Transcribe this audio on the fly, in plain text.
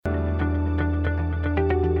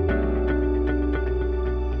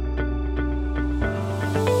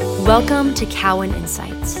Welcome to Cowen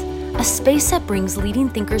Insights, a space that brings leading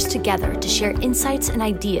thinkers together to share insights and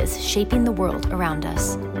ideas shaping the world around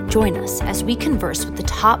us. Join us as we converse with the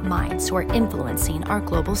top minds who are influencing our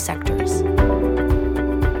global sectors.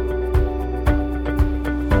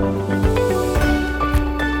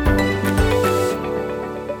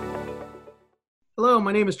 Hello,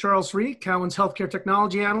 my name is Charles Rhee, Cowen's Healthcare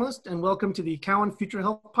Technology Analyst, and welcome to the Cowen Future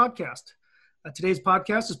Health Podcast. Today's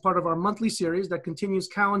podcast is part of our monthly series that continues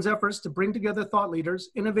Cowen's efforts to bring together thought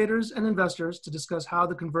leaders, innovators, and investors to discuss how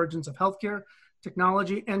the convergence of healthcare,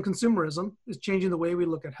 technology, and consumerism is changing the way we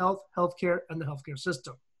look at health, healthcare, and the healthcare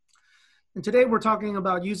system. And today we're talking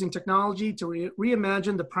about using technology to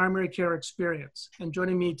reimagine the primary care experience. And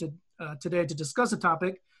joining me today to discuss the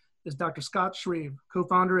topic is Dr. Scott Shreve,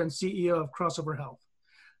 co-founder and CEO of Crossover Health.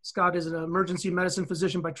 Scott is an emergency medicine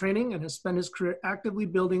physician by training and has spent his career actively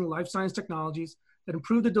building life science technologies that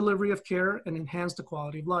improve the delivery of care and enhance the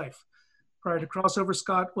quality of life. Prior to Crossover,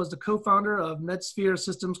 Scott was the co-founder of MedSphere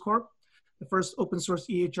Systems Corp., the first open source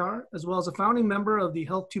EHR, as well as a founding member of the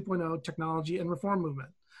Health 2.0 technology and reform movement.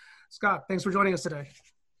 Scott, thanks for joining us today.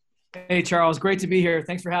 Hey, Charles, great to be here.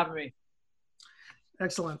 Thanks for having me.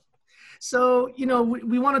 Excellent. So,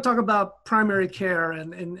 we want to talk about primary care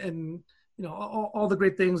and all the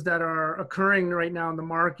great things that are occurring right now in the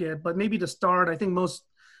market. But maybe to start, I think most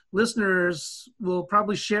listeners will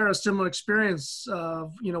probably share a similar experience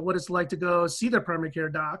of, what it's like to go see their primary care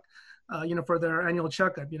doc, for their annual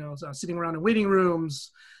checkup, sitting around in waiting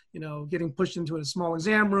rooms, getting pushed into a small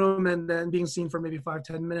exam room and then being seen for maybe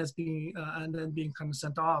 5-10 minutes and then being kind of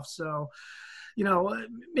sent off. So,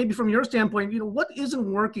 maybe from your standpoint, what isn't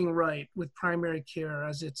working right with primary care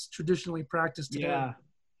as it's traditionally practiced today?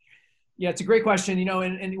 Yeah, it's a great question.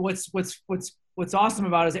 And what's awesome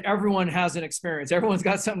about it is everyone has an experience. Everyone's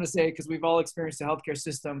got something to say because we've all experienced the healthcare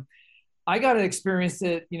system. I got to experience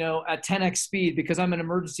it, at 10x speed because I'm an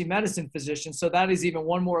emergency medicine physician. So that is even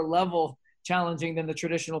one more level challenging than the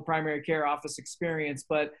traditional primary care office experience.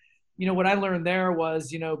 But, what I learned there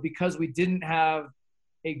was, because we didn't have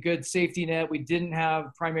a good safety net, we didn't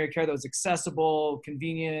have primary care that was accessible,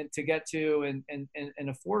 convenient to get to and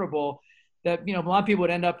affordable, that, a lot of people would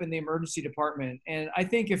end up in the emergency department. And I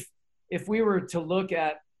think if we were to look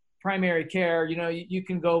at primary care, you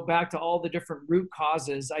can go back to all the different root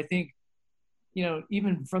causes. I think,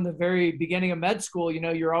 even from the very beginning of med school,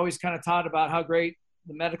 you're always kind of taught about how great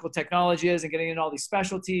the medical technology is and getting into all these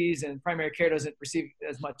specialties, and primary care doesn't receive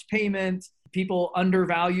as much payment. People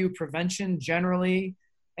undervalue prevention generally.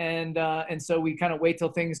 And so we kind of wait till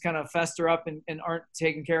things kind of fester up and aren't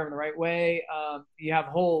taken care of in the right way. You have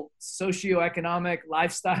whole socioeconomic,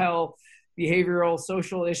 lifestyle, behavioral,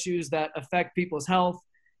 social issues that affect people's health.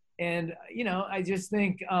 And, I just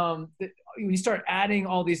think that when you start adding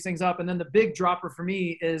all these things up, and then the big dropper for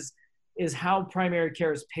me is how primary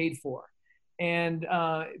care is paid for. And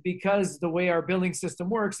because the way our billing system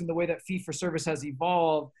works and the way that fee-for-service has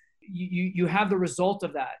evolved, you have the result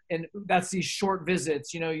of that. And that's these short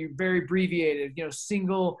visits, you're very abbreviated,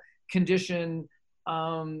 single condition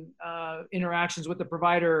interactions with the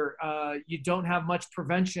provider. You don't have much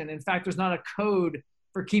prevention. In fact, there's not a code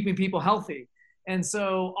for keeping people healthy. And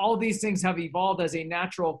so all these things have evolved as a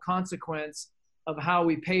natural consequence of how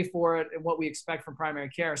we pay for it and what we expect from primary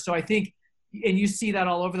care. So I think, and you see that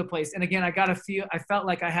all over the place. And again, I felt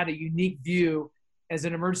like I had a unique view as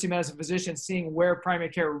an emergency medicine physician, seeing where primary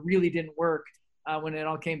care really didn't work when it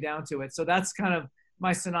all came down to it. So that's kind of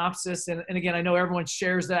my synopsis. And again, I know everyone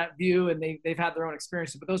shares that view and they've had their own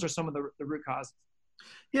experiences, but those are some of the root causes.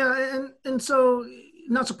 Yeah, and so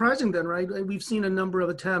not surprising then, right? We've seen a number of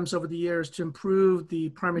attempts over the years to improve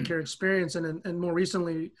the primary care experience, and more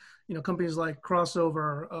recently, companies like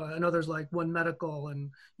Crossover and others like One Medical and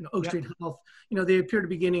Oak Street Health, they appear to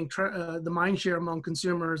be gaining the mind share among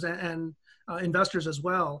consumers and investors as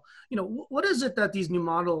well. What is it that these new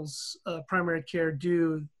models of primary care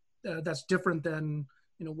do that's different than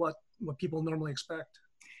what people normally expect?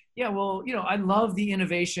 Yeah, well, I love the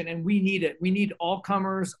innovation and we need it. We need all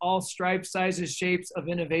comers, all stripes, sizes, shapes of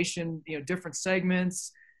innovation, different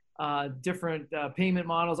segments, different payment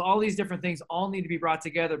models, all these different things all need to be brought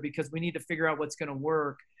together because we need to figure out what's going to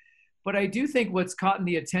work. But I do think what's caught in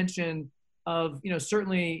the attention of,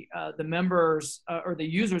 certainly the members or the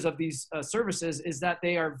users of these services is that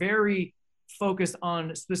they are very focused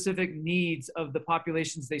on specific needs of the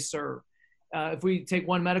populations they serve. If we take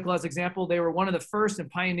One Medical as example, they were one of the first and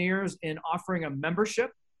pioneers in offering a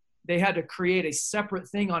membership. They had to create a separate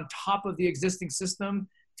thing on top of the existing system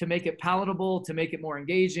to make it palatable, to make it more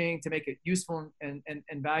engaging, to make it useful and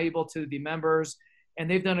valuable to the members. And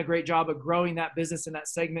they've done a great job of growing that business in that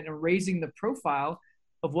segment and raising the profile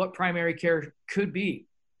of what primary care could be.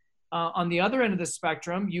 On the other end of the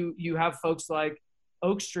spectrum, you have folks like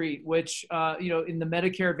Oak Street, which, in the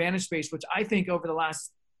Medicare Advantage space, which I think over the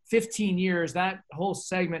last 15 years, that whole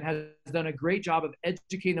segment has done a great job of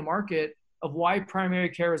educating the market of why primary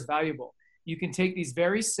care is valuable. You can take these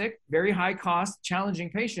very sick, very high cost, challenging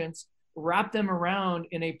patients, wrap them around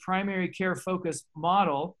in a primary care focused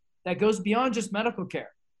model that goes beyond just medical care.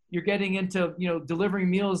 You're getting into, delivering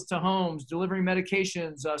meals to homes, delivering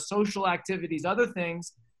medications, social activities, other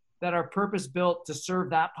things that are purpose built to serve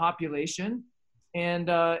that population. And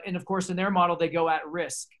of course, in their model, they go at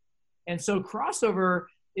risk. And so crossover,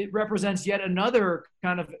 it represents yet another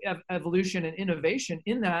kind of evolution and innovation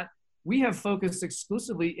in that we have focused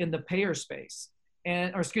exclusively in the payer space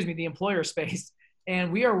the employer space.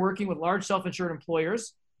 And we are working with large self-insured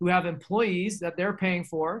employers who have employees that they're paying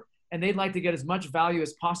for, and they'd like to get as much value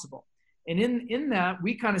as possible. And in that,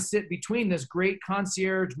 we kind of sit between this great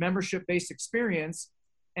concierge membership-based experience,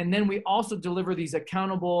 and then we also deliver these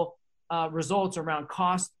accountable results around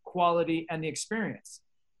cost, quality, and the experience.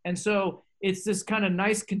 And so it's this kind of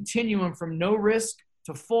nice continuum from no risk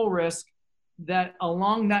to full risk, that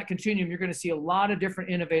along that continuum, you're going to see a lot of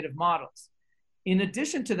different innovative models. In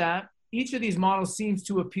addition to that, each of these models seems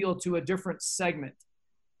to appeal to a different segment.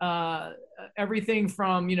 Everything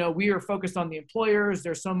from, we are focused on the employers.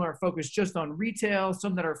 There's some that are focused just on retail,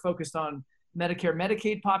 some that are focused on Medicare,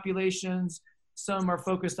 Medicaid populations. Some are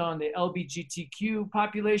focused on the LGBTQ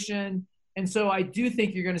population. And so I do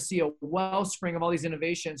think you're going to see a wellspring of all these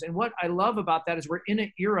innovations. And what I love about that is we're in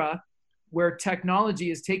an era where technology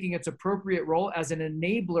is taking its appropriate role as an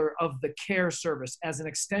enabler of the care service, as an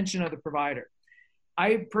extension of the provider.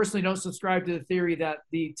 I personally don't subscribe to the theory that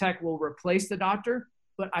the tech will replace the doctor,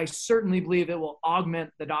 but I certainly believe it will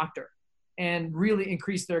augment the doctor and really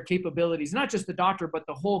increase their capabilities, not just the doctor, but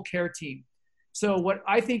the whole care team. So what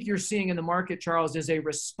I think you're seeing in the market, Charles, is a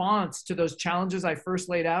response to those challenges I first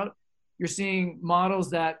laid out. You're seeing models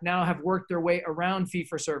that now have worked their way around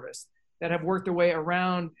fee-for-service, that have worked their way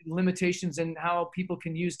around limitations in how people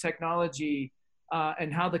can use technology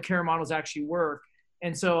and how the care models actually work.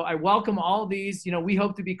 And so I welcome all these. We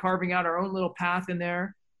hope to be carving out our own little path in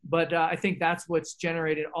there, but I think that's what's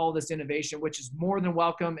generated all this innovation, which is more than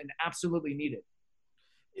welcome and absolutely needed.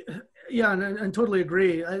 Yeah, and totally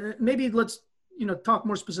agree. Maybe let's talk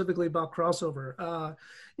more specifically about crossover.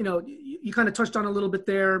 You kind of touched on a little bit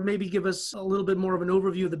there. Maybe give us a little bit more of an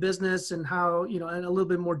overview of the business and how, and a little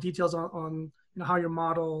bit more details on how your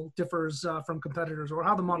model differs from competitors, or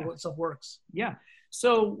how the model itself works. Yeah.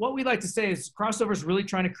 So what we like to say is crossover is really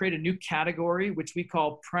trying to create a new category, which we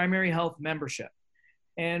call primary health membership.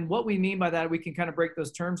 And what we mean by that, we can kind of break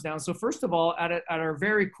those terms down. So first of all, at our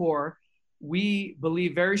very core, we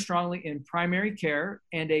believe very strongly in primary care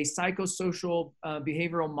and a psychosocial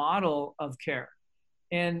behavioral model of care.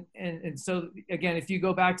 And so again, if you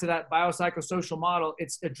go back to that biopsychosocial model,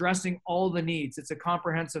 it's addressing all the needs. It's a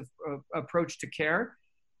comprehensive approach to care.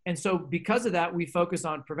 And so because of that, we focus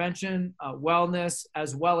on prevention, wellness,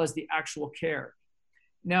 as well as the actual care.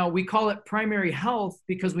 Now, we call it primary health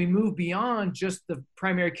because we move beyond just the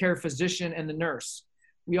primary care physician and the nurse.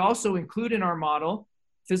 We also include in our model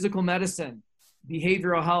physical medicine,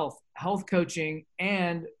 behavioral health, health coaching,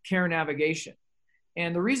 and care navigation.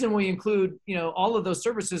 And the reason we include, all of those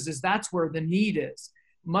services is that's where the need is.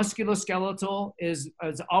 Musculoskeletal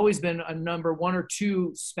has always been a number 1 or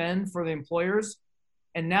 2 spend for the employers.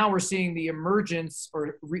 And now we're seeing the emergence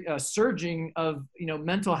or surging of,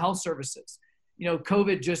 mental health services.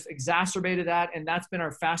 COVID just exacerbated that, and that's been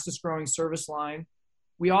our fastest growing service line.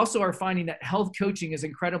 We also are finding that health coaching is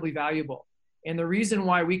incredibly valuable. And the reason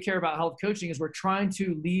why we care about health coaching is we're trying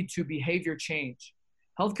to lead to behavior change.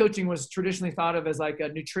 Health coaching was traditionally thought of as like a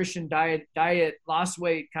nutrition, diet, lost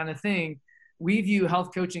weight kind of thing. We view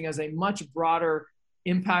health coaching as a much broader,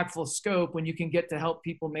 impactful scope when you can get to help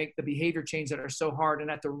people make the behavior change that are so hard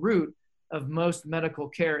and at the root of most medical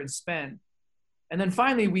care and spend. And then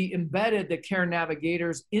finally, we embedded the care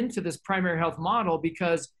navigators into this primary health model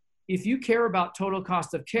because if you care about total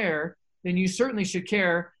cost of care, then you certainly should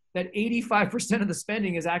care that 85% of the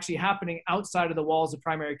spending is actually happening outside of the walls of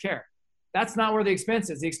primary care. That's not where the expense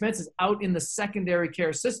is. The expense is out in the secondary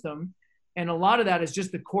care system. And a lot of that is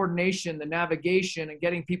just the coordination, the navigation, and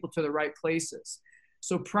getting people to the right places.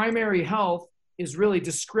 So primary health is really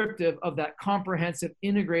descriptive of that comprehensive,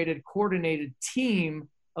 integrated, coordinated team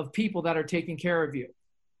of people that are taking care of you.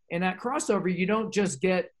 And at crossover, you don't just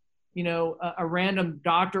get, a random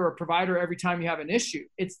doctor or provider every time you have an issue.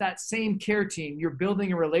 It's that same care team. You're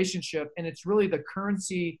building a relationship, and it's really the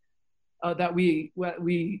currency that we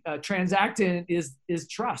transact in is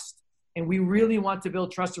trust. And we really want to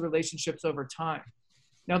build trusted relationships over time.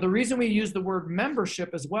 Now, the reason we use the word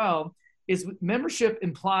membership as well is membership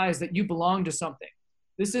implies that you belong to something.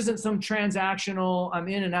 This isn't some transactional, I'm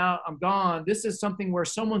in and out, I'm gone. This is something where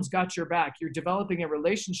someone's got your back. You're developing a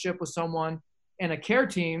relationship with someone and a care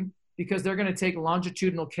team because they're going to take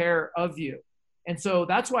longitudinal care of you. And so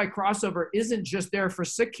that's why Crossover isn't just there for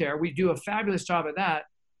sick care. We do a fabulous job at that.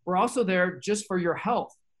 We're also there just for your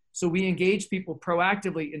health. So we engage people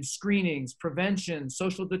proactively in screenings, prevention,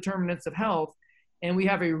 social determinants of health. And we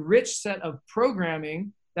have a rich set of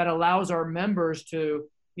programming that allows our members to,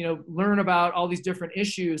 learn about all these different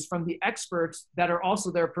issues from the experts that are also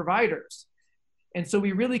their providers. And so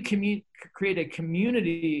we really create a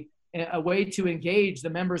community, a way to engage the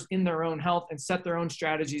members in their own health and set their own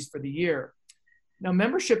strategies for the year. Now,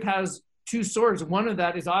 membership has two swords. One of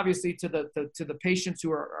that is obviously to the patients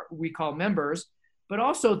who we call members, but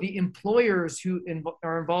also the employers who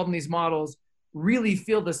are involved in these models really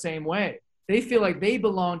feel the same way. They feel like they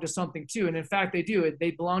belong to something too. And in fact, they do. They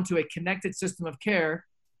belong to a connected system of care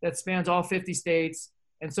that spans all 50 states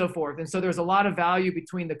and so forth. And so there's a lot of value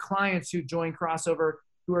between the clients who join Crossover,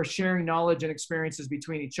 who are sharing knowledge and experiences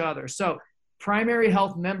between each other. So primary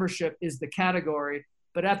health membership is the category,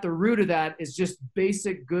 but at the root of that is just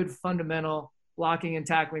basic, good, fundamental blocking and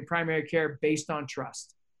tackling primary care based on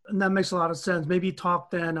trust. And that makes a lot of sense. Maybe talk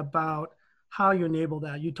then about how you enable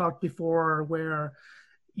that. You talked before where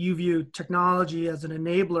you view technology as an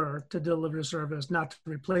enabler to deliver a service, not to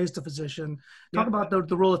replace the physician. Talk about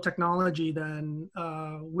the role of technology then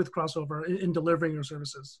with Crossover in delivering your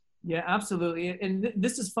services. Yeah, absolutely. And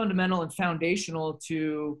this is fundamental and foundational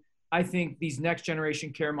to, I think, these next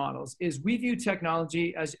generation care models. Is we view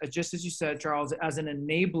technology as just as you said, Charles, as an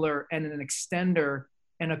enabler and an extender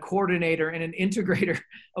and a coordinator and an integrator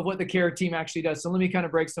of what the care team actually does. So let me kind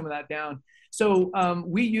of break some of that down. So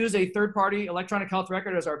we use a third-party electronic health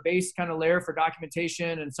record as our base kind of layer for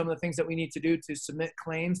documentation and some of the things that we need to do to submit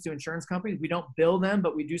claims to insurance companies. We don't bill them,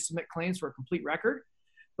 but we do submit claims for a complete record.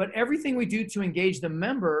 But everything we do to engage the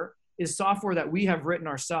member is software that we have written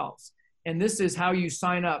ourselves. And this is how you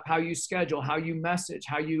sign up, how you schedule, how you message,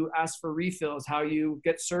 how you ask for refills, how you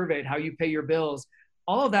get surveyed, how you pay your bills.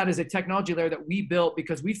 All of that is a technology layer that we built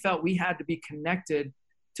because we felt we had to be connected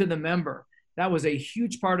to the member. That was a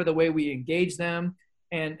huge part of the way we engage them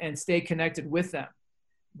and stay connected with them.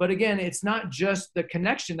 But again, it's not just the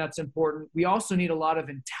connection that's important. We also need a lot of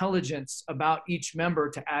intelligence about each member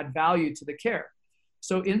to add value to the care.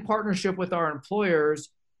 So in partnership with our employers,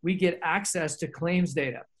 we get access to claims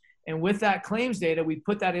data. And with that claims data, we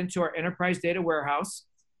put that into our enterprise data warehouse.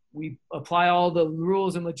 We apply all the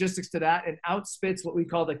rules and logistics to that and outspits what we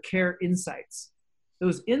call the care insights.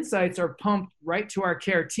 Those insights are pumped right to our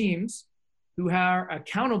care teams who are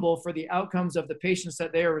accountable for the outcomes of the patients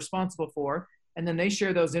that they are responsible for. And then they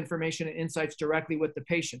share those information and insights directly with the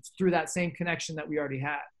patients through that same connection that we already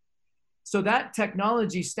had. So that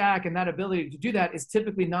technology stack and that ability to do that is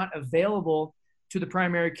typically not available to the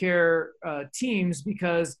primary care teams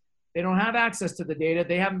because they don't have access to the data.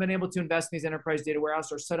 They haven't been able to invest in these enterprise data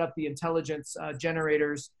warehouse or set up the intelligence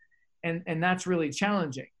generators. And that's really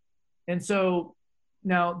challenging. And so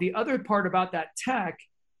now the other part about that tech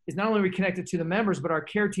is not only are we connected to the members, but our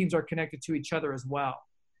care teams are connected to each other as well.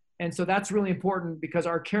 And so that's really important because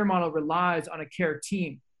our care model relies on a care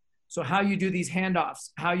team. So how you do these handoffs,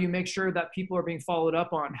 how you make sure that people are being followed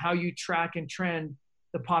up on, how you track and trend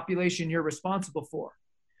the population you're responsible for.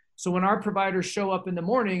 So when our providers show up in the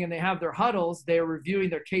morning and they have their huddles, they are reviewing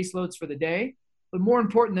their caseloads for the day. But more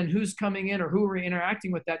important than who's coming in or who we're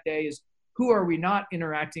interacting with that day is who are we not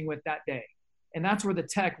interacting with that day? And that's where the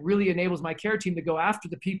tech really enables my care team to go after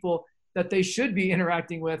the people that they should be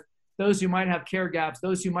interacting with, those who might have care gaps,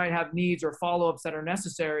 those who might have needs or follow-ups that are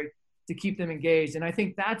necessary to keep them engaged. And I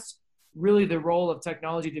think that's really the role of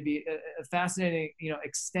technology, to be a fascinating,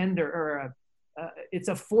 extender, or it's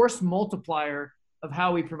a force multiplier of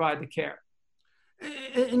how we provide the care.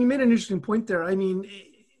 And you made an interesting point there. I mean,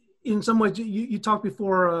 in some ways, you talked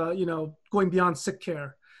before, going beyond sick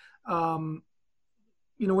care.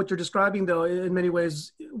 What you're describing, though, in many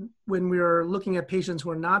ways, when we're looking at patients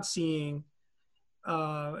who are not seeing,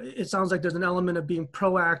 it sounds like there's an element of being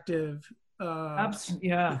proactive,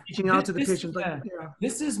 reaching out to the patients.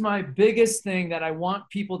 This is my biggest thing that I want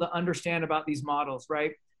people to understand about these models,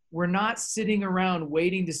 right? We're not sitting around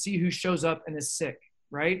waiting to see who shows up and is sick,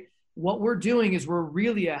 right? What we're doing is we're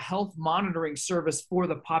really a health monitoring service for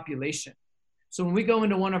the population. So when we go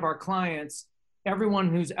into one of our clients, everyone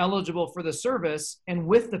who's eligible for the service and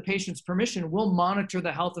with the patient's permission, will monitor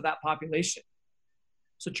the health of that population.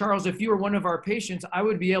 So Charles, if you were one of our patients, I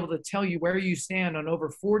would be able to tell you where you stand on over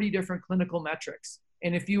 40 different clinical metrics.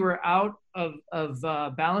 And if you were out of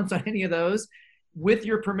balance on any of those, with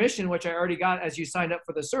your permission, which I already got as you signed up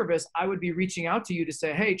for the service, I would be reaching out to you to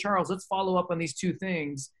say, hey, Charles, let's follow up on these two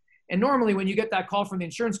things. And normally when you get that call from the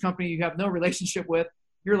insurance company you have no relationship with,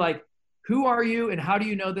 you're like, who are you and how do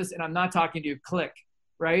you know this? And I'm not talking to you, click,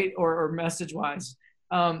 right? Or message wise.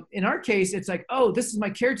 In our case, it's like, oh, this is my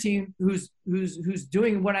care team who's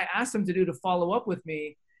doing what I asked them to do to follow up with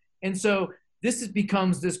me. And so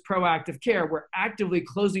becomes this proactive care. We're actively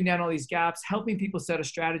closing down all these gaps, helping people set a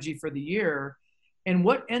strategy for the year. And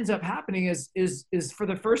what ends up happening is for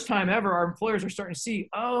the first time ever, our employers are starting to see,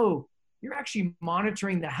 oh, you're actually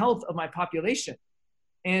monitoring the health of my population.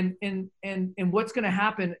 And what's going to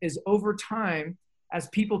happen is over time, as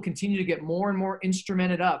people continue to get more and more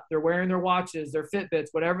instrumented up, they're wearing their watches, their Fitbits,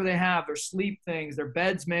 whatever they have, their sleep things, their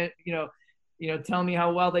beds, telling me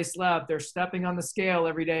how well they slept, they're stepping on the scale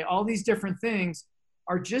every day. All these different things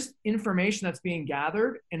are just information that's being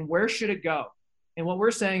gathered, and where should it go? And what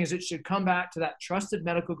we're saying is it should come back to that trusted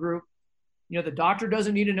medical group. The doctor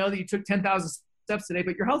doesn't need to know that you took 10,000 steps today,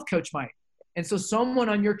 but your health coach might. And so someone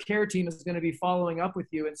on your care team is going to be following up with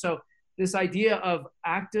you. And so this idea of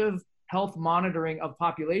active health monitoring of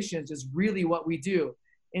populations is really what we do.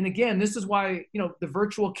 And again, this is why, the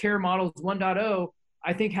virtual care models 1.0,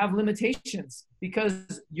 I think have limitations because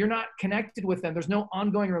you're not connected with them. There's no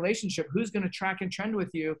ongoing relationship. Who's going to track and trend with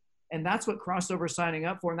you? And that's what Crossover is signing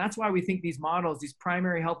up for. And that's why we think these models, these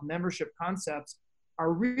primary health membership concepts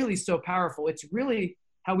are really so powerful. It's really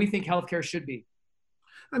how we think healthcare should be.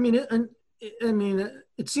 It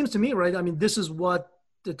seems to me, right? This is what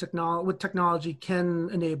technology can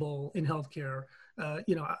enable in healthcare.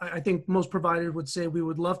 I think most providers would say we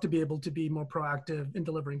would love to be able to be more proactive in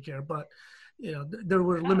delivering care, but there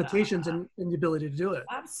were limitations in the ability to do it.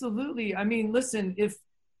 Absolutely. Listen,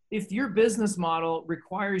 if your business model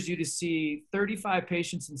requires you to see 35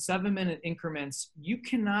 patients in 7-minute increments, you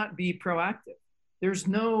cannot be proactive. There's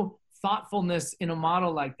no thoughtfulness in a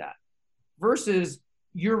model like that. Versus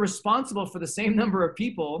you're responsible for the same number of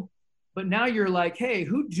people, but now you're like, hey,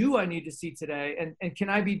 who do I need to see today? And can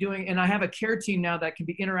I be doing, and I have a care team now that can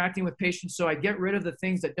be interacting with patients. So I get rid of the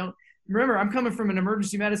things that don't, remember, I'm coming from an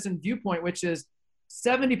emergency medicine viewpoint, which is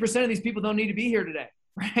 70% of these people don't need to be here today,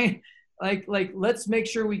 right? Like, let's make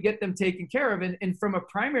sure we get them taken care of. And from a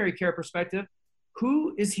primary care perspective,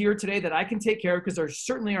 who is here today that I can take care of? Because there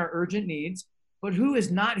certainly are urgent needs, but who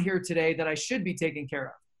is not here today that I should be taking care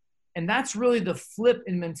of? And that's really the flip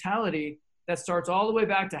in mentality that starts all the way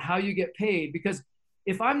back to how you get paid. Because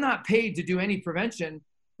if I'm not paid to do any prevention,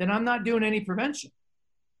 then I'm not doing any prevention.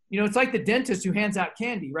 It's like the dentist who hands out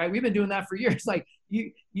candy, right? We've been doing that for years. Like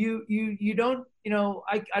you don't,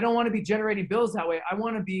 I don't want to be generating bills that way. I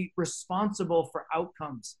want to be responsible for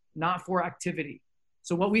outcomes, not for activity.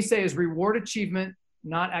 So what we say is reward achievement,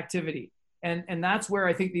 not activity. And that's where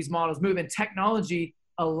I think these models move. And technology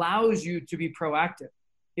allows you to be proactive.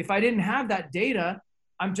 If I didn't have that data,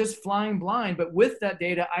 I'm just flying blind. But with that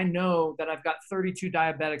data, I know that I've got 32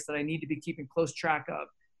 diabetics that I need to be keeping close track of.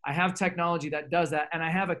 I have technology that does that. And I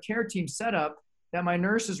have a care team set up that my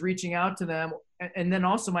nurse is reaching out to them. And then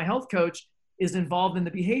also my health coach is involved in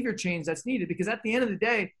the behavior change that's needed. Because at the end of the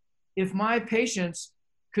day, if my patients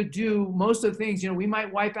could do most of the things, we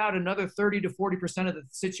might wipe out another 30 to 40% of the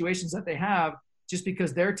situations that they have just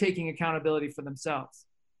because they're taking accountability for themselves.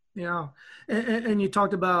 Yeah. And you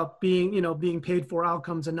talked about being paid for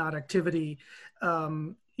outcomes and not activity.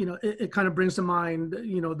 It kind of brings to mind,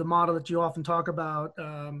 the model that you often talk about,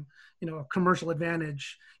 commercial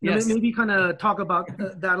advantage. Yes. Maybe kind of talk about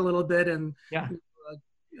that a little bit and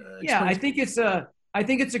I think it's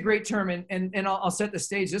a great term, and I'll set the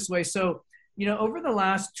stage this way. So, over the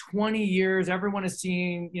last 20 years, everyone has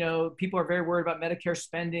seen, people are very worried about Medicare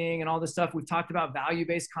spending and all this stuff. We've talked about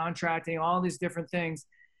value-based contracting, all these different things.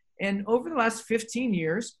 And over the last 15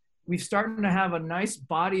 years, we've started to have a nice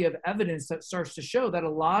body of evidence that starts to show that a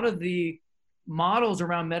lot of the models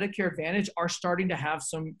around Medicare Advantage are starting to have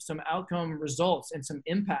some outcome results and some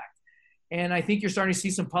impact. And I think you're starting to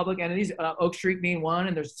see some public entities, Oak Street being one,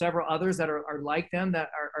 and there's several others that are like them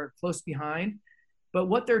that are close behind. But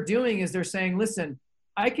what they're doing is they're saying, listen,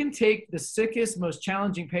 I can take the sickest, most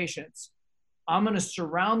challenging patients. I'm going to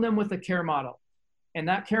surround them with a care model. And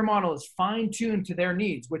that care model is fine-tuned to their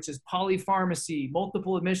needs, which is polypharmacy,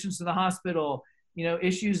 multiple admissions to the hospital,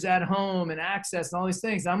 issues at home and access and all these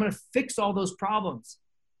things. I'm going to fix all those problems,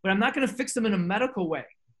 but I'm not going to fix them in a medical way.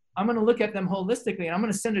 I'm going to look at them holistically, and I'm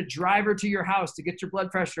going to send a driver to your house to get your blood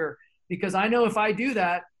pressure, because I know if I do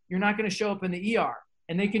that, you're not going to show up in the ER.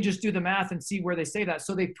 and they can just do the math and see where they say that.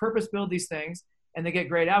 So they purpose build these things and they get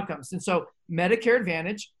great outcomes. And so Medicare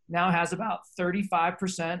Advantage now has about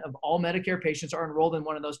 35% of all Medicare patients are enrolled in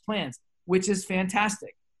one of those plans, which is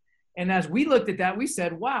fantastic. And as we looked at that, we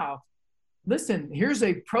said, wow, listen, here's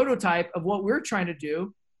a prototype of what we're trying to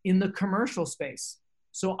do in the commercial space.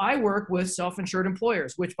 So I work with self-insured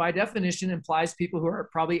employers, which by definition implies people who are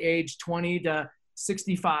probably age 20 to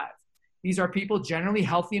 65. These are people generally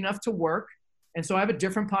healthy enough to work. And so I have a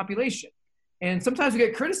different population. And sometimes we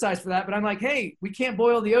get criticized for that, but I'm like, hey, we can't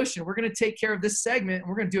boil the ocean. We're going to take care of this segment and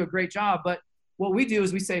we're going to do a great job. But what we do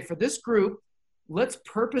is we say, for this group, let's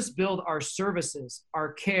purpose build our services,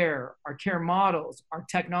 our care models, our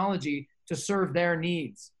technology to serve their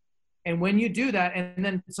needs. And when you do that, and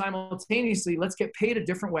then simultaneously, let's get paid a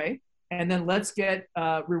different way. And then let's get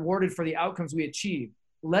rewarded for the outcomes we achieve.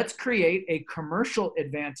 Let's create a commercial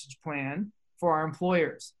advantage plan for our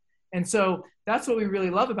employers. And so that's what we really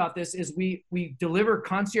love about this is we deliver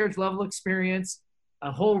concierge level experience,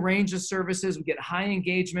 a whole range of services, we get high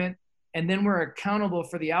engagement, and then we're accountable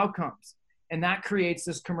for the outcomes. And that creates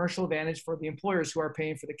this commercial advantage for the employers who are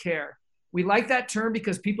paying for the care. We like that term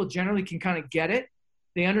because people generally can kind of get it.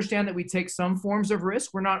 They understand that we take some forms of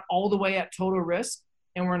risk. We're not all the way at total risk,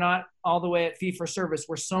 and we're not all the way at fee for service.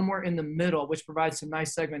 We're somewhere in the middle, which provides some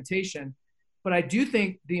nice segmentation. But I do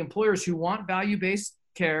think the employers who want value-based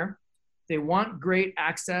care, they want great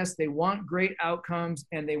access, they want great outcomes,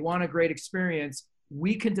 and they want a great experience,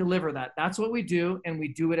 we can deliver that. That's what we do, and we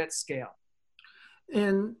do it at scale.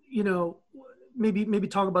 And, maybe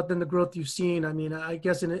talk about then the growth you've seen. I mean, I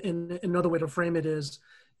guess in another way to frame it is,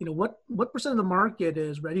 what percent of the market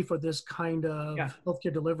is ready for this kind of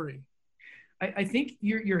healthcare delivery? I think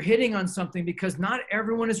you're hitting on something because not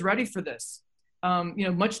everyone is ready for this.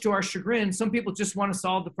 Much to our chagrin, some people just want to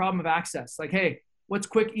solve the problem of access. Like, hey, what's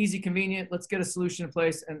quick, easy, convenient? Let's get a solution in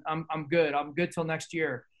place and I'm good. I'm good till next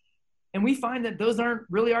year. And we find that those aren't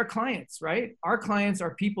really our clients, right? Our clients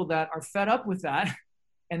are people that are fed up with that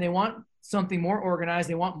and they want something more organized.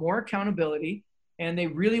 They want more accountability and they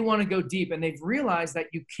really want to go deep. And they've realized that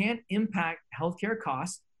you can't impact healthcare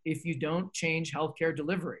costs if you don't change healthcare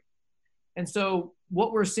delivery. And so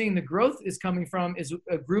what we're seeing the growth is coming from is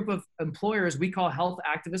a group of employers we call health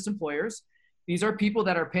activist employers. These are people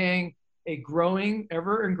that are paying a growing,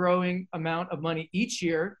 ever and growing amount of money each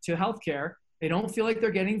year to healthcare. They don't feel like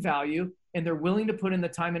they're getting value and they're willing to put in the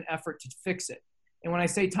time and effort to fix it. And when I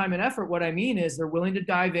say time and effort, what I mean is they're willing to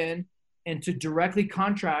dive in and to directly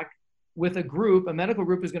contract with a group, a medical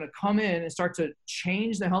group is going to come in and start to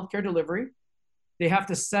change the healthcare delivery. They have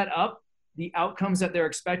to set up the outcomes that they're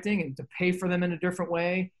expecting and to pay for them in a different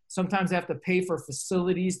way. Sometimes they have to pay for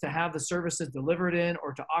facilities to have the services delivered in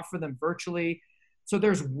or to offer them virtually. So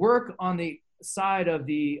there's work on the side of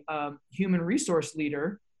the human resource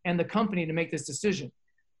leader and the company to make this decision.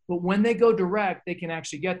 But when they go direct, they can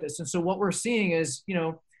actually get this. And so what we're seeing is,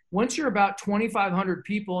 once you're about 2,500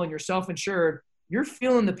 people and you're self-insured, you're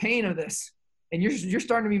feeling the pain of this and you're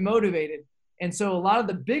starting to be motivated. And so a lot of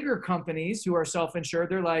the bigger companies who are self-insured,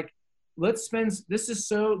 they're like, this is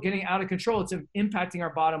so getting out of control. It's impacting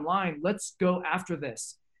our bottom line. Let's go after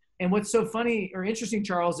this. And what's so funny or interesting,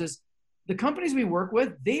 Charles, is the companies we work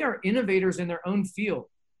with, they are innovators in their own field.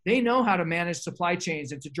 They know how to manage supply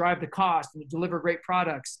chains and to drive the cost and to deliver great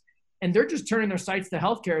products. And they're just turning their sights to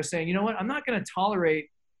healthcare saying, you know what, I'm not going to tolerate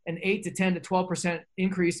an 8 to 10 to 12%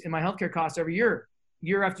 increase in my healthcare costs every year,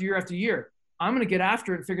 year after year after year. I'm going to get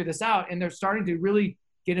after it and figure this out. And they're starting to really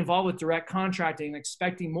get involved with direct contracting and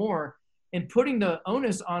expecting more and putting the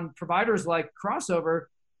onus on providers like Crossover,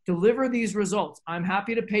 deliver these results. I'm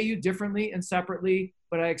happy to pay you differently and separately,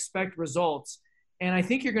 but I expect results. And I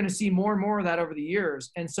think you're going to see more and more of that over the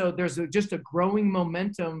years. And so there's just a growing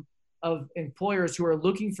momentum of employers who are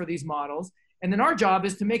looking for these models. And then our job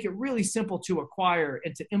is to make it really simple to acquire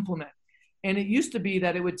and to implement. And it used to be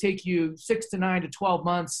that it would take you 6 to 9 to 12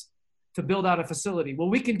 months to build out a facility. Well,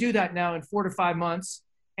 we can do that now in 4 to 5 months.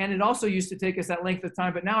 And it also used to take us that length of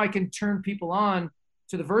time, but now I can turn people on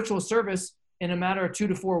to the virtual service in a matter of 2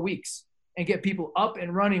 to 4 weeks and get people up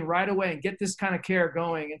and running right away and get this kind of care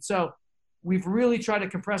going. And so we've really tried to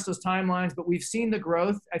compress those timelines, but we've seen the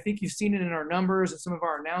growth. I think you've seen it in our numbers and some of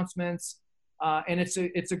our announcements. And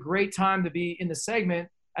it's a great time to be in the segment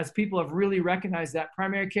as people have really recognized that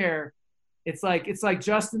primary care. It's like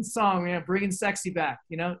Justin's song, bringing sexy back.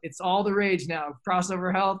 It's all the rage now.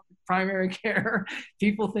 Crossover health, primary care.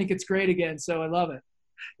 People think it's great again, so I love it.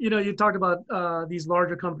 You talked about these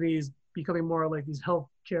larger companies becoming more like these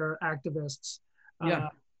healthcare activists. Yeah.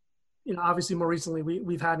 Obviously more recently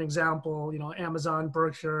we've had an example. Amazon,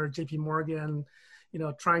 Berkshire, JP Morgan.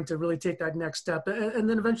 trying to really take that next step, and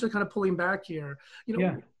then eventually kind of pulling back here.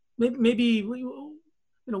 Yeah. Maybe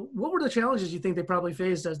what were the challenges you think they probably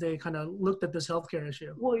faced as they kind of looked at this healthcare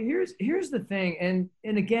issue? Well, here's the thing, and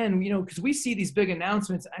again, because we see these big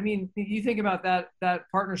announcements. I mean, you think about that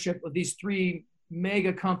partnership with these three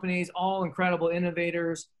mega companies, all incredible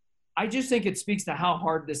innovators. I just think it speaks to how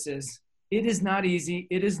hard this is. It is not easy.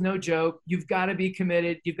 It is no joke. You've got to be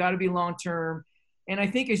committed. You've got to be long-term. And I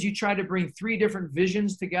think as you try to bring three different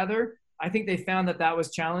visions together, I think they found that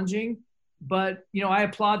was challenging. But, I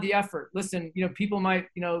applaud the effort. Listen, people might,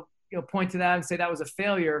 point to that and say that was a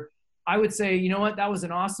failure. I would say, you know what, that was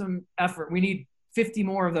an awesome effort. We need 50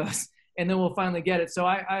 more of those, and then we'll finally get it. So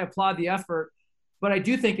I applaud the effort. But I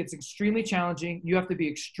do think it's extremely challenging. You have to be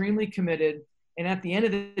extremely committed. And at the end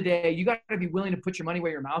of the day, you got to be willing to put your money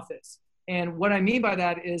where your mouth is. And what I mean by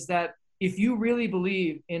that is that if you really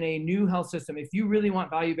believe in a new health system, if you really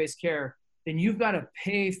want value-based care, then you've got to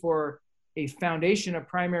pay for a foundation of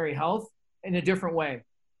primary health in a different way.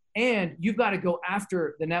 And you've got to go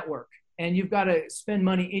after the network, and you've got to spend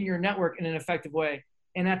money in your network in an effective way.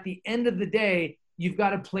 And at the end of the day, you've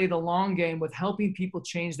got to play the long game with helping people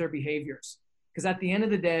change their behaviors. Because at the end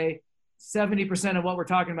of the day, 70% of what we're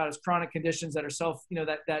talking about is chronic conditions that are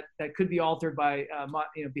that could be altered by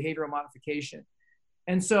behavioral modification.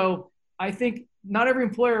 And so I think not every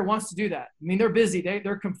employer wants to do that. I mean, they're busy.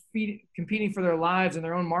 They're competing for their lives and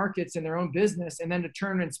their own markets and their own business, and then to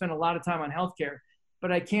turn and spend a lot of time on healthcare.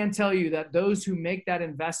 But I can tell you that those who make that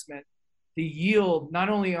investment, the yield, not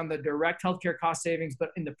only on the direct healthcare cost savings,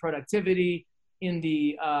 but in the productivity, in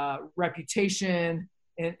the reputation,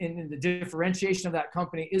 and in the differentiation of that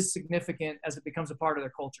company is significant as it becomes a part of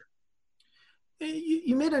their culture.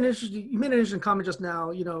 You made an interesting comment just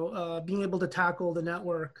now, being able to tackle the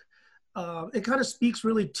network. It kind of speaks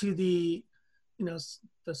really to the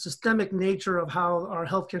systemic nature of how our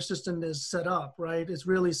healthcare system is set up, right? It's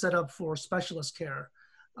really set up for specialist care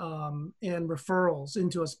and referrals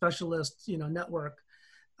into a specialist, network,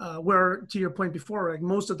 where, to your point before, like,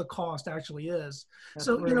 most of the cost actually is. That's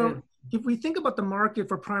so, if we think about the market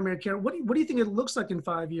for primary care, what do you think it looks like in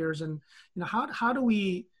 5 years? And, how do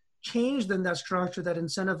we change then that structure that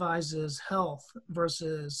incentivizes health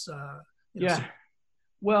versus,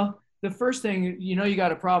 Well, the first thing, you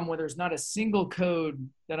got a problem where there's not a single code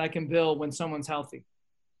that I can bill when someone's healthy.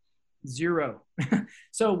 Zero.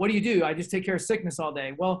 So what do? I just take care of sickness all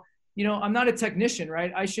day. Well, I'm not a technician,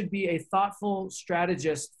 right? I should be a thoughtful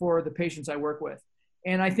strategist for the patients I work with.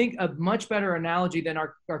 And I think a much better analogy than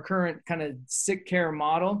our current kind of sick care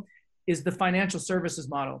model is the financial services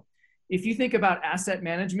model. If you think about asset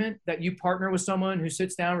management, that you partner with someone who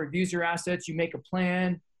sits down, reviews your assets, you make a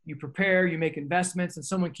plan, you prepare, you make investments, and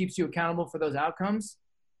someone keeps you accountable for those outcomes.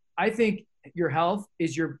 I think your health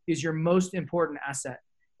is your most important asset.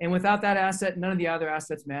 And without that asset, none of the other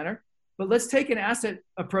assets matter. But let's take an asset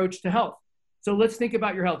approach to health. So let's think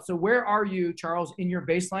about your health. So where are you, Charles, in your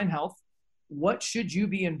baseline health? What should you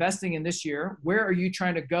be investing in this year? Where are you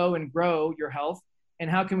trying to go and grow your health? And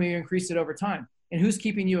how can we increase it over time? And who's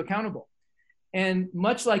keeping you accountable? And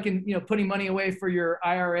much like in putting money away for your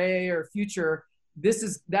IRA or future, this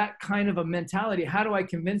is that kind of a mentality. How do I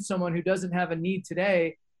convince someone who doesn't have a need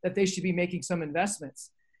today that they should be making some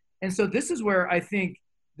investments? And so this is where I think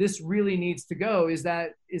this really needs to go, is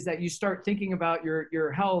that you start thinking about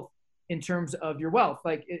your health in terms of your wealth,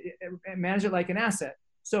 like manage it like an asset.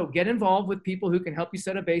 So get involved with people who can help you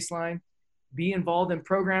set a baseline, be involved in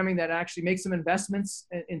programming that actually makes some investments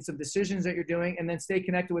in some decisions that you're doing, and then stay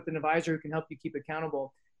connected with an advisor who can help you keep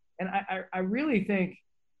accountable. And I really think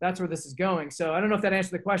that's where this is going. So I don't know if that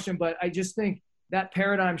answered the question, but I just think that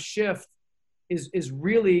paradigm shift is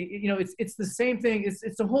really, it's the same thing.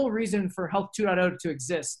 It's the whole reason for Health 2.0 to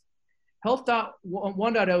exist. Health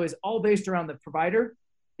 1.0 is all based around the provider.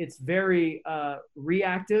 It's very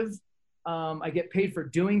reactive. I get paid for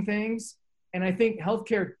doing things. And I think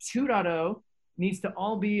healthcare 2.0 needs to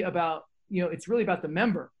all be about, it's really about the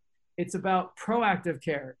member. It's about proactive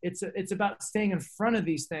care. It's about staying in front of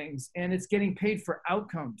these things, and it's getting paid for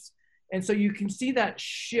outcomes. And so you can see that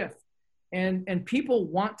shift, and people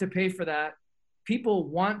want to pay for that. People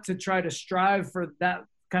want to try to strive for that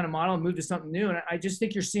kind of model and move to something new. And I just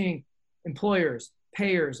think you're seeing employers,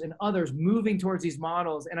 payers, and others moving towards these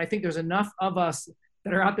models. And I think there's enough of us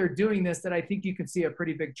that are out there doing this that I think you can see a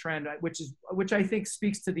pretty big trend, which I think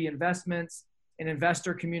speaks to the investments and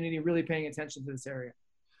investor community really paying attention to this area.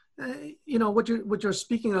 What you're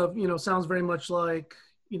speaking of, sounds very much like,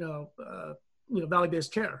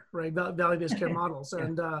 value-based care, right? Value-based care models. Yeah.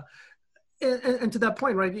 And And to that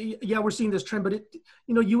point, right? Yeah, we're seeing this trend, but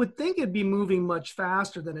you would think it'd be moving much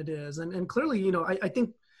faster than it is. And clearly, I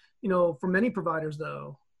think, for many providers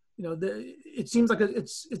though, it seems like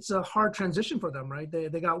it's a hard transition for them, right?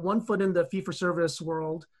 They got one foot in the fee for service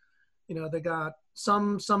world. They got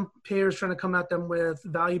some payers trying to come at them with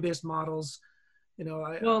value-based models. Let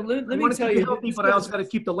me tell you, healthy, but I also got to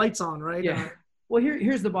keep the lights on, right? Yeah. Well,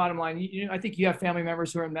 here's the bottom line. I think you have family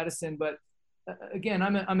members who are in medicine, but again,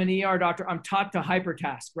 I'm an ER doctor. I'm taught to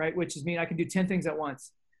hypertask, right? Which is mean I can do 10 things at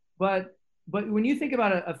once. But when you think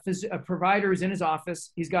about a provider who's in his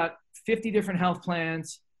office, he's got 50 different health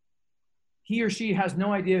plans. He or she has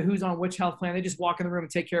no idea who's on which health plan. They just walk in the room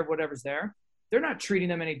and take care of whatever's there. They're not treating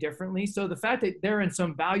them any differently. So the fact that they're in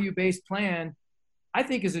some value-based plan, I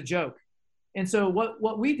think is a joke. And so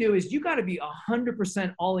what we do is you got to be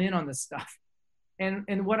 100% all in on this stuff.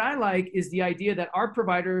 And what I like is the idea that our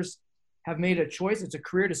providers have made a choice. It's a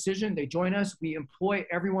career decision. They join us. We employ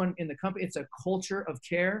everyone in the company. It's a culture of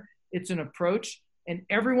care. It's an approach. And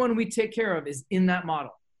everyone we take care of is in that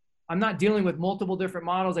model. I'm not dealing with multiple different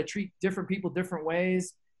models. I treat different people different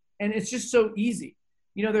ways. And it's just so easy.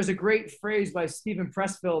 There's a great phrase by Stephen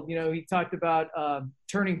Pressfield. He talked about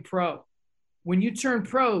turning pro. When you turn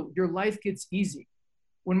pro, your life gets easy.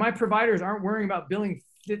 When my providers aren't worrying about billing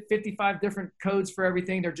 55 different codes for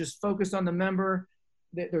everything, they're just focused on the member.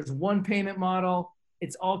 There's one payment model.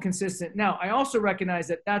 It's all consistent. Now, I also recognize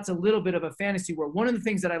that that's a little bit of a fantasy world. One of the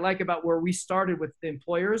things that I like about where we started with the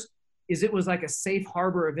employers is it was like a safe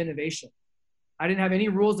harbor of innovation. I didn't have any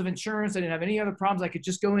rules of insurance. I didn't have any other problems. I could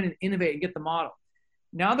just go in and innovate and get the model.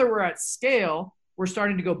 Now that we're at scale, we're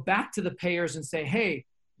starting to go back to the payers and say, hey,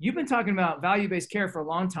 you've been talking about value-based care for a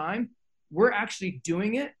long time. We're actually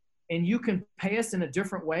doing it, and you can pay us in a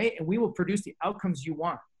different way, and we will produce the outcomes you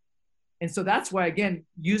want. And so that's why, again,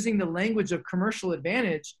 using the language of commercial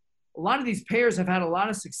advantage, a lot of these payers have had a lot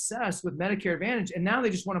of success with Medicare Advantage, and now they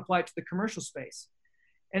just want to apply it to the commercial space.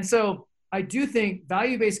 And so I do think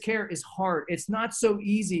value-based care is hard. It's not so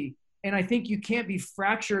easy. And I think you can't be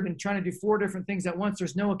fractured and trying to do 4 different things at once.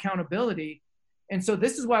 There's no accountability. And so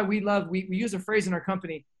this is why we use a phrase in our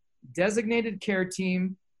company, designated care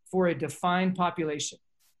team for a defined population.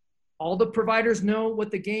 All the providers know what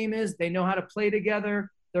the game is. They know how to play together.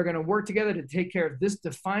 They're going to work together to take care of this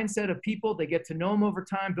defined set of people. They get to know them over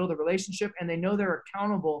time, build a relationship, and they know they're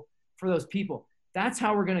accountable for those people. That's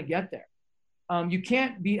how we're going to get there. You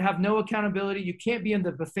can't have no accountability. You can't be in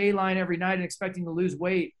the buffet line every night and expecting to lose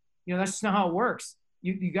weight. That's just not how it works.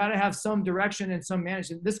 You got to have some direction and some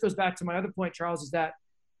management. This goes back to my other point, Charles, is that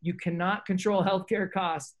you cannot control healthcare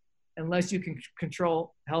costs unless you can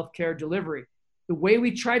control healthcare delivery. The way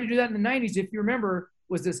we tried to do that in the 90s, if you remember,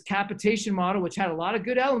 was this capitation model, which had a lot of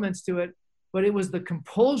good elements to it, but it was the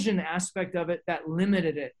compulsion aspect of it that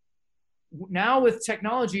limited it. Now with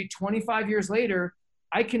technology, 25 years later,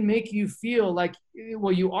 I can make you feel like,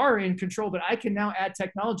 well, you are in control, but I can now add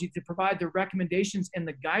technology to provide the recommendations and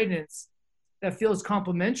the guidance that feels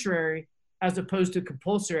complementary as opposed to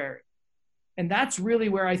compulsory. And that's really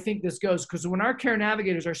where I think this goes, because when our care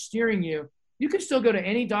navigators are steering you, you can still go to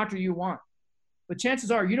any doctor you want. But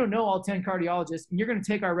chances are you don't know all 10 cardiologists, and you're going to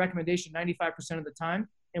take our recommendation 95% of the time,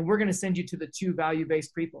 and we're going to send you to the 2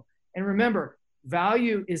 value-based people. And remember,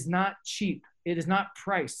 value is not cheap. It is not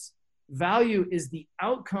price. Value is the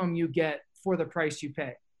outcome you get for the price you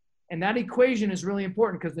pay. And that equation is really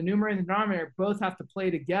important because the numerator and the denominator both have to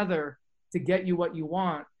play together to get you what you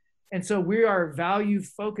want. And so we are value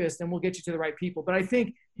focused, and we'll get you to the right people. But I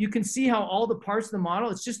think you can see how all the parts of the model,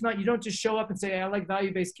 it's just not, you don't just show up and say, hey, I like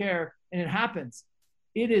value-based care, and it happens.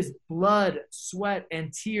 It is blood, sweat,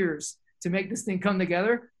 and tears to make this thing come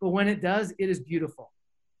together. But when it does, it is beautiful.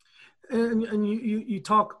 And you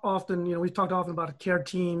talk often, we've talked often about care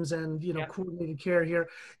teams and, coordinated care here.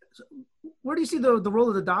 So where do you see the role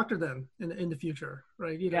of the doctor then in the future,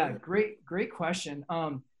 right? Yeah, great question.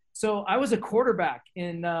 So I was a quarterback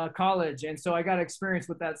in college, and so I got experience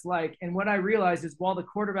what that's like. And what I realized is while the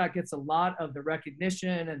quarterback gets a lot of the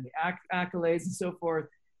recognition and the accolades and so forth,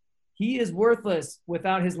 he is worthless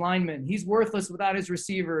without his linemen. He's worthless without his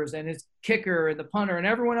receivers and his kicker and the punter and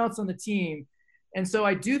everyone else on the team. And so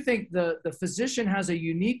I do think the physician has a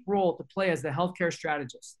unique role to play as the healthcare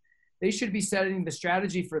strategist. They should be setting the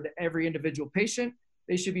strategy for every individual patient.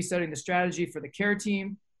 They should be setting the strategy for the care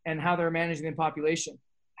team and how they're managing the population.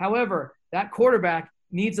 However, that quarterback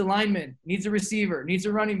needs a lineman, needs a receiver, needs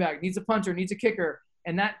a running back, needs a punter, needs a kicker,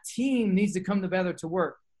 and that team needs to come together to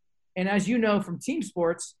work. And as you know from team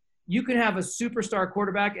sports, you can have a superstar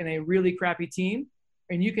quarterback and a really crappy team,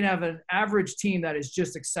 and you can have an average team that is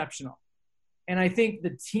just exceptional. And I think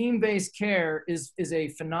the team-based care is a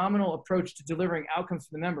phenomenal approach to delivering outcomes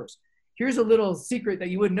for the members. Here's a little secret that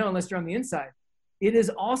you wouldn't know unless you're on the inside. It is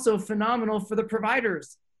also phenomenal for the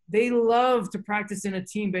providers. They love to practice in a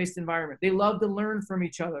team-based environment. They love to learn from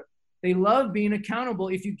each other. They love being accountable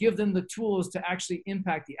if you give them the tools to actually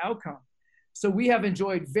impact the outcome. So we have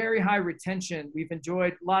enjoyed very high retention. We've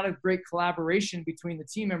enjoyed a lot of great collaboration between the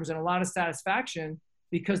team members and a lot of satisfaction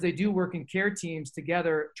because they do work in care teams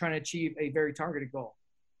together trying to achieve a very targeted goal.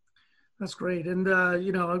 That's great. And,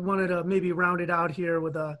 I wanted to maybe round it out here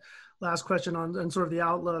with a last question on sort of the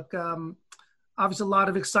outlook. Obviously, a lot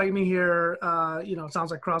of excitement here. It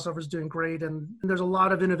sounds like Crossover is doing great, and there's a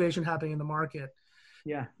lot of innovation happening in the market.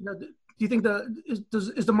 Yeah. Do you think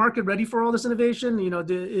is the market ready for all this innovation?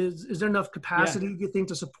 Is there enough capacity, do you think,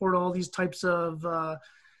 to support all these types of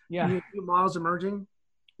new models emerging?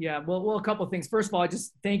 Yeah, well, a couple of things. First of all, I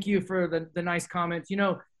just thank you for the nice comments.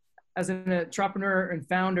 As an entrepreneur and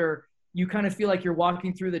founder, you kind of feel like you're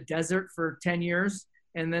walking through the desert for 10 years.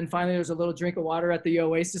 And then finally, there's a little drink of water at the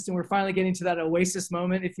oasis. And we're finally getting to that oasis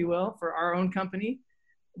moment, if you will, for our own company,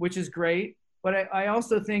 which is great. But I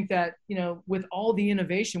also think that, with all the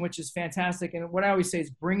innovation, which is fantastic. And what I always say is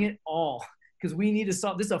bring it all, because we need to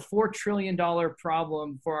solve, this is a $4 trillion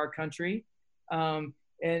problem for our country.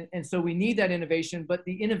 And so we need that innovation, but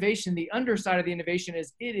the innovation, the underside of the innovation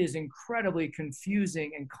is it is incredibly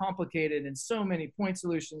confusing and complicated and so many point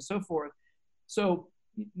solutions, so forth. So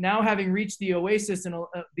now having reached the oasis and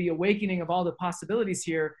the awakening of all the possibilities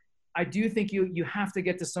here, I do think you have to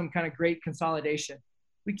get to some kind of great consolidation.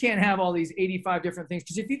 We can't have all these 85 different things,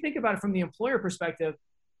 because if you think about it from the employer perspective,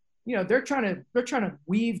 they're trying to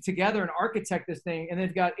weave together and architect this thing, and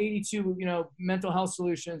they've got 82 mental health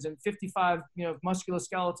solutions and 55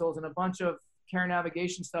 musculoskeletals and a bunch of care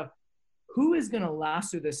navigation stuff. Who is going to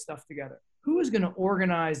lasso this stuff together? Who is going to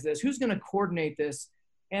organize this? Who's going to coordinate this?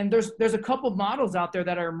 And there's a couple of models out there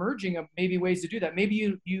that are emerging of maybe ways to do that.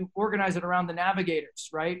 Maybe you organize it around the navigators,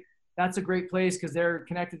 right? That's a great place because they're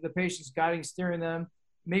connected to the patients, guiding, steering them.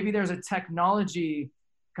 Maybe there's a technology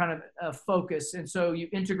kind of focus. And so you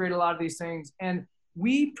integrate a lot of these things. And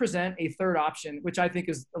we present a third option, which I think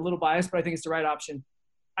is a little biased, but I think it's the right option.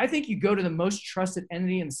 I think you go to the most trusted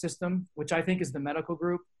entity in the system, which I think is the medical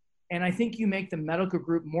group. And I think you make the medical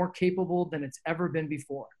group more capable than it's ever been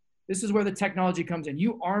before. This is where the technology comes in.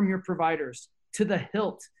 You arm your providers to the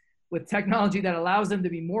hilt with technology that allows them to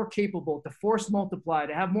be more capable, to force multiply,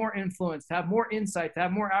 to have more influence, to have more insight, to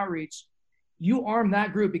have more outreach. You arm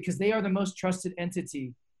that group because they are the most trusted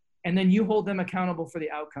entity. And then you hold them accountable for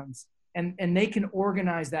the outcomes, and they can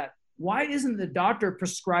organize that. Why isn't the doctor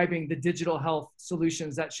prescribing the digital health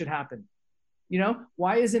solutions that should happen?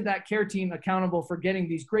 Why isn't that care team accountable for getting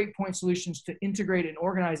these great point solutions to integrate and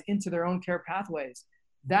organize into their own care pathways?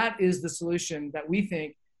 That is the solution that we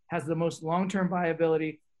think has the most long-term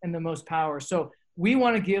viability and the most power. So we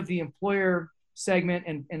want to give the employer segment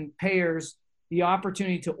and payers the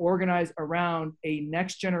opportunity to organize around a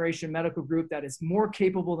next generation medical group that is more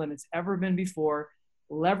capable than it's ever been before,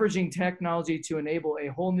 leveraging technology to enable a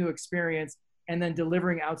whole new experience, and then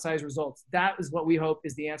delivering outsized results. That is what we hope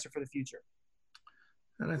is the answer for the future.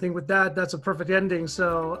 And I think with that, that's a perfect ending.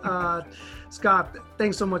 So Scott,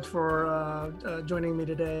 thanks so much for joining me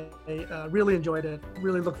today. Really enjoyed it.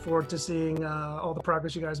 Really look forward to seeing all the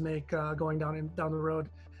progress you guys make going down the road.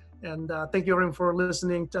 And thank you everyone for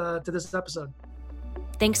listening to this episode.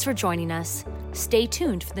 Thanks for joining us. Stay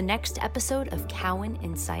tuned for the next episode of Cowen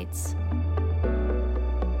Insights.